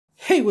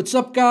Hey, what's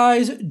up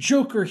guys?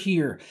 Joker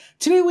here.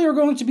 Today we are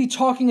going to be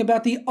talking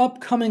about the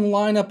upcoming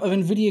lineup of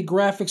Nvidia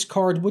graphics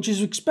card, which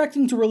is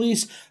expecting to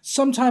release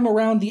sometime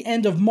around the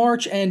end of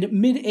March and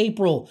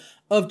mid-April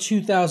of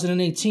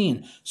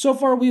 2018. So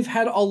far, we've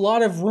had a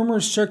lot of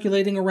rumors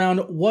circulating around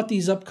what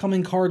these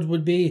upcoming cards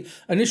would be.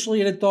 Initially,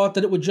 it had thought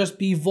that it would just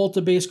be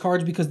Volta-based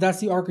cards because that's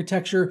the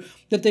architecture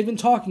that they've been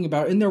talking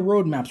about in their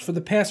roadmaps for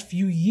the past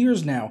few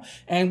years now.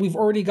 And we've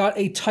already got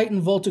a Titan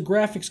Volta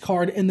graphics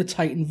card in the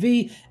Titan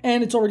V,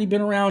 and it's already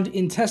been around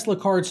in Tesla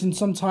cards since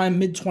sometime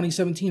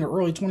mid-2017 or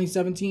early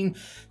 2017.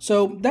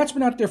 So that's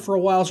been out there for a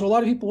while. So a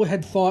lot of people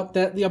had thought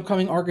that the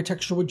upcoming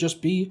architecture would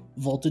just be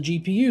Volta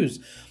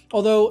GPUs.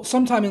 Although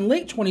sometime in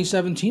late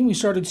 2017, we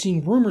started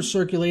seeing rumors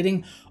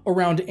circulating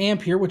around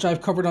Ampere, which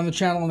I've covered on the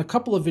channel in a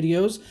couple of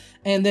videos.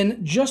 And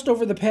then just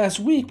over the past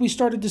week, we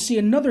started to see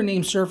another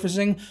name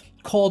surfacing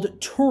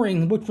called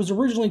TURING, which was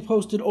originally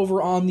posted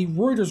over on the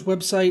Reuters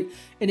website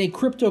in a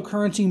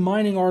cryptocurrency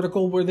mining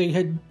article where they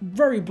had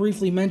very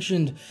briefly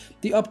mentioned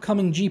the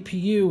upcoming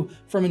GPU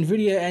from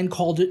Nvidia and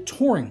called it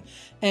TURING.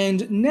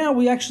 And now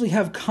we actually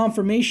have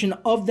confirmation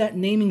of that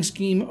naming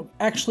scheme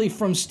actually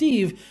from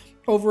Steve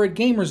over at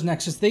Gamers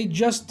Nexus. They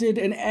just did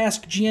an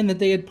Ask GN that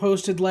they had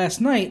posted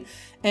last night,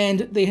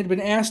 and they had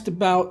been asked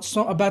about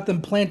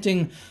them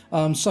planting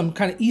some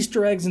kind of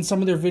Easter eggs in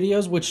some of their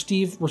videos, which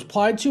Steve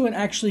replied to and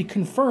actually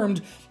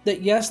confirmed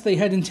that yes, they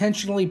had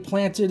intentionally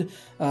planted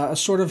a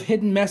sort of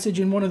hidden message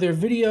in one of their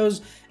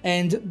videos,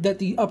 and that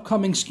the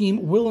upcoming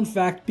scheme will in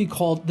fact be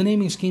called, the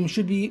naming scheme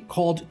should be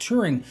called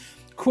Turing.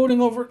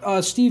 Quoting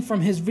over Steve from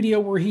his video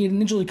where he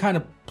initially kind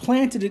of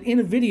planted it in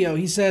a video,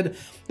 he said,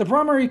 "The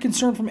primary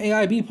concern from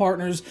AIB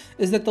partners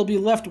is that they'll be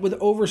left with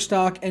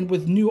overstock and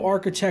with new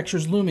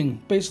architectures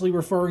looming," basically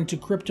referring to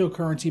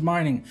cryptocurrency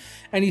mining.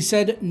 And he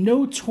said,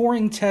 "No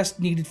Turing test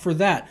needed for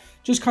that."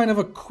 Just kind of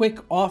a quick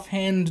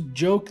offhand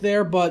joke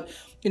there, but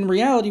in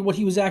reality, what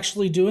he was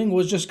actually doing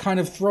was just kind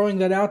of throwing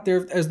that out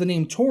there as the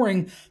name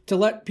Turing to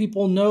let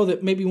people know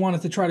that maybe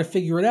wanted to try to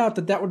figure it out,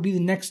 that that would be the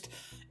next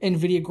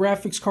Nvidia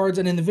graphics cards.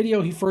 And in the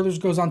video, he further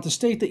goes on to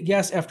state that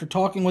yes, after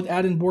talking with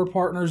add-in board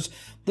partners,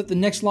 that the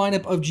next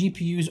lineup of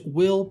GPUs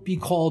will be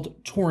called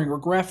Turing, or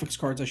graphics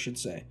cards, I should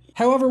say.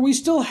 However, we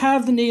still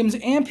have the names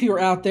Ampere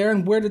out there,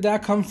 and where did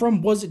that come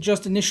from? Was it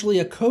just initially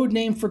a code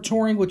name for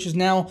Turing, which is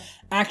now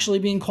actually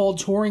being called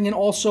Turing? And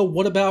also,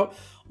 what about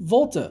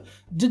Volta?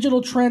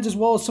 Digital Trends, as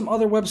well as some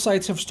other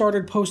websites, have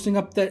started posting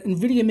up that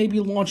Nvidia may be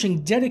launching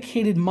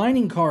dedicated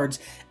mining cards,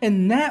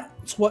 and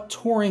that's what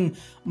Turing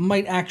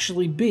might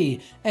actually be.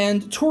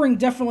 And Turing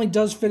definitely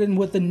does fit in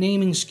with the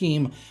naming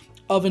scheme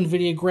of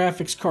Nvidia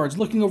graphics cards.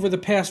 Looking over the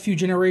past few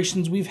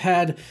generations, we've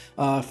had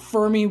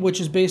Fermi, which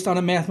is based on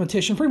a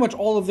mathematician. Pretty much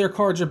all of their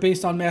cards are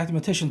based on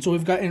mathematicians. So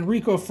we've got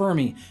Enrico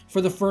Fermi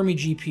for the Fermi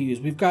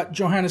GPUs. We've got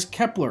Johannes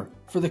Kepler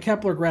for the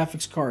Kepler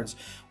graphics cards.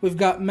 We've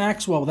got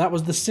Maxwell, that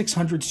was the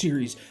 600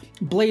 series.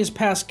 Blaise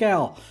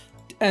Pascal.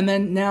 And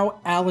then now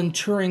Alan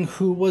Turing,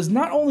 who was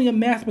not only a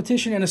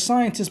mathematician and a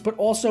scientist, but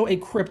also a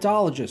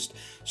cryptologist.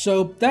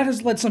 So that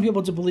has led some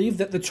people to believe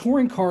that the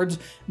Turing cards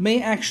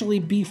may actually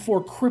be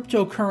for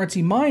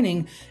cryptocurrency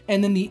mining,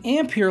 and then the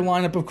Ampere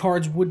lineup of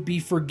cards would be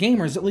for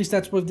gamers. At least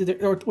that's what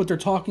they're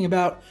talking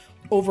about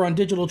over on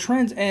Digital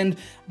Trends, and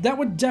that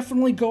would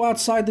definitely go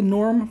outside the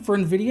norm for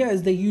Nvidia,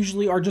 as they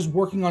usually are just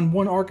working on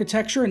one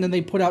architecture and then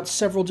they put out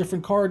several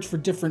different cards for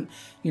different,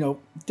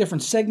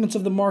 different segments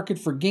of the market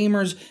for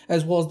gamers,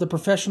 as well as the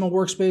professional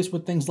workspace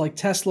with things like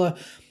Tesla.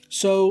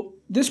 So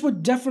this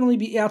would definitely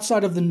be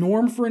outside of the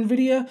norm for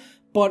Nvidia.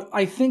 But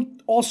I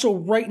think also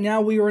right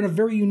now we are in a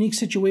very unique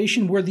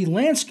situation where the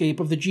landscape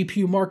of the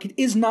GPU market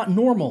is not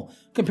normal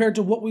compared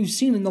to what we've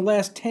seen in the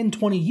last 10,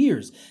 20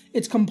 years.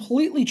 It's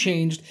completely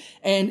changed,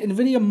 and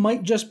Nvidia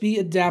might just be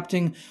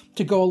adapting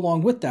to go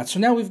along with that. So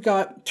now we've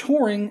got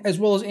Turing as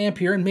well as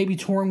Ampere, and maybe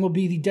Turing will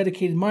be the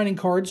dedicated mining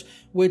cards,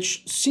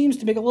 which seems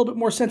to make a little bit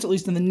more sense, at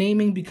least in the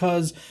naming,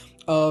 because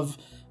of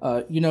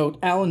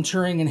Alan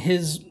Turing and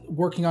his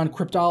working on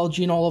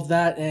cryptology and all of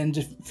that.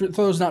 And for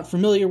those not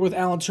familiar with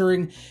Alan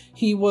Turing,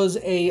 he was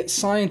a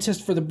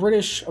scientist for the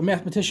British, a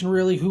mathematician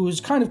really, who was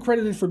kind of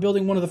credited for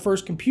building one of the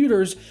first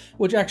computers,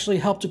 which actually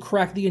helped to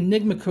crack the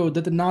Enigma code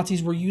that the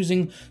Nazis were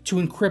using to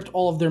encrypt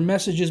all of their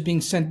messages being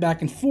sent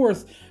back and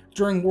forth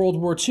during World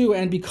War II.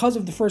 And because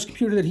of the first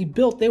computer that he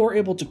built, they were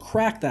able to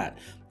crack that.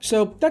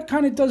 So that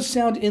kind of does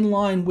sound in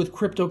line with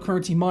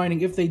cryptocurrency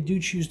mining if they do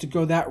choose to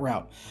go that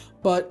route.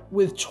 But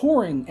with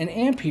Turing and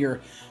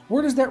Ampere,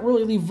 where does that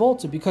really leave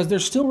Volta? Because they're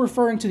still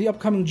referring to the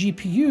upcoming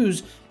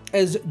GPUs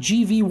as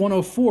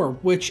GV104,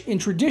 which in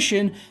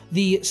tradition,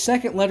 the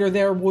second letter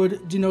there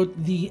would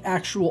denote the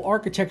actual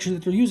architecture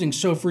that they're using.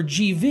 So for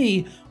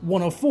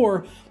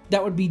GV104,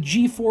 that would be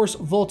GeForce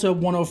Volta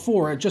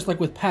 104. Just like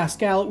with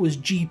Pascal, it was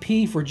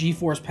GP for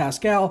GeForce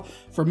Pascal.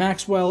 For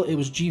Maxwell, it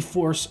was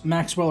GeForce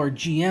Maxwell, or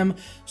GM.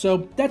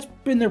 So that's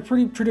been their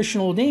pretty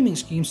traditional naming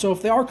scheme. So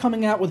if they are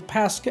coming out with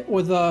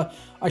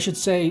I should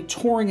say,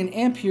 Turing and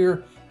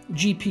Ampere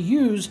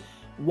GPUs,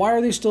 why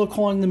are they still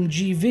calling them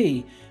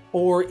GV?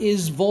 Or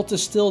is Volta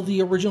still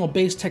the original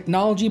base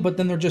technology, but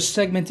then they're just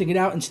segmenting it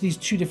out into these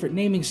two different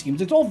naming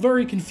schemes? It's all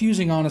very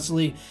confusing,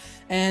 honestly,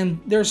 and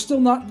there's still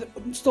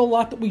a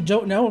lot that we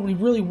don't know, and we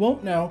really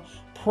won't know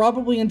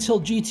probably until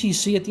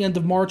GTC at the end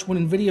of March,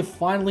 when Nvidia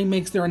finally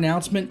makes their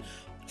announcement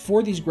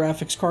for these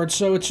graphics cards.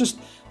 So it's just,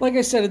 like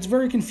I said, it's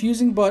very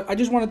confusing, but I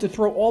just wanted to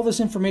throw all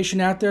this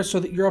information out there so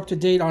that you're up to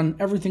date on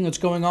everything that's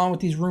going on with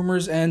these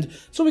rumors, and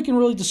so we can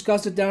really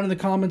discuss it down in the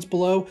comments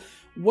below.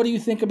 What do you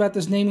think about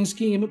this naming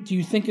scheme? Do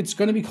you think it's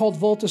going to be called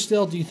Volta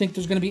still? Do you think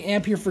there's going to be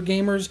Ampere for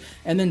gamers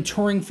and then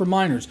TURING for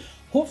miners?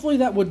 Hopefully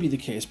that would be the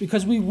case,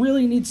 because we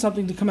really need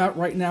something to come out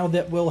right now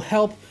that will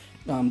help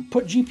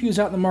put GPUs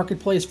out in the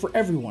marketplace for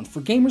everyone,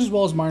 for gamers as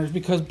well as miners,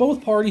 because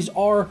both parties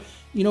are,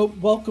 you know,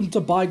 welcome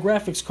to buy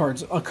graphics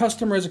cards. A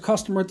customer is a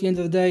customer at the end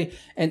of the day,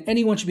 and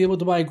anyone should be able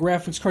to buy a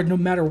graphics card no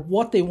matter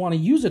what they want to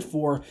use it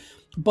for.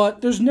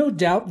 But there's no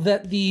doubt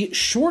that the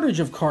shortage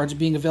of cards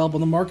being available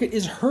in the market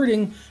is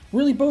hurting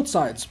really both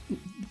sides.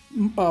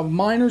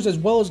 Miners as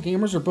well as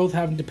gamers are both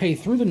having to pay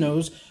through the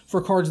nose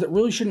for cards that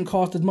really shouldn't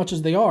cost as much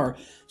as they are.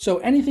 So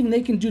anything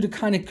they can do to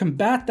kind of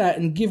combat that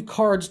and give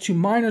cards to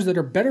miners that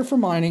are better for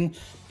mining,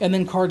 and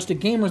then cards to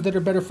gamers that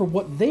are better for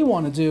what they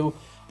want to do,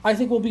 I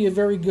think will be a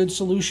very good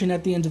solution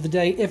at the end of the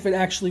day if it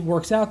actually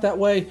works out that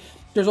way.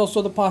 There's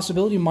also the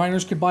possibility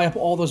miners could buy up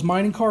all those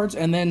mining cards,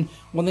 and then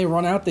when they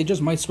run out, they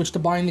just might switch to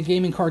buying the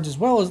gaming cards as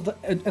well,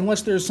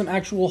 unless there's some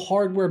actual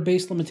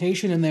hardware-based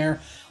limitation in there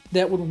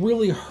that would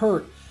really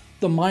hurt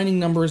the mining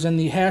numbers and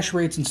the hash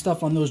rates and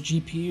stuff on those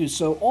GPUs.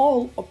 So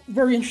all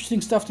very interesting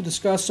stuff to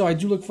discuss, so I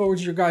do look forward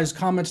to your guys'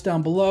 comments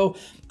down below.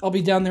 I'll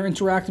be down there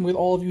interacting with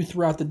all of you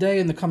throughout the day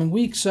in the coming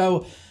weeks,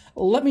 so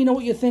let me know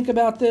what you think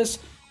about this.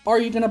 Are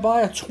you going to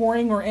buy a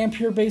TURING or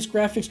Ampere-based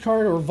graphics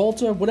card, or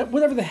Volta,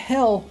 whatever the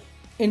hell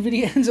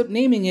Nvidia ends up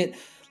naming it?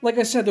 Like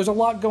I said, there's a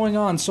lot going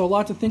on, so a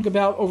lot to think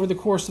about over the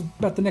course of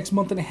about the next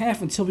month and a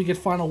half until we get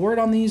final word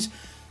on these.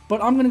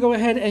 But I'm going to go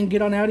ahead and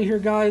get on out of here,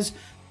 guys.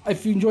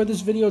 If you enjoyed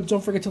this video,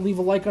 don't forget to leave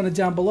a like on it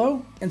down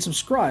below, and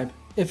subscribe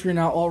if you're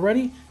not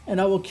already, and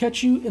I will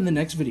catch you in the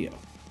next video.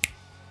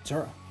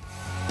 Ta-ra.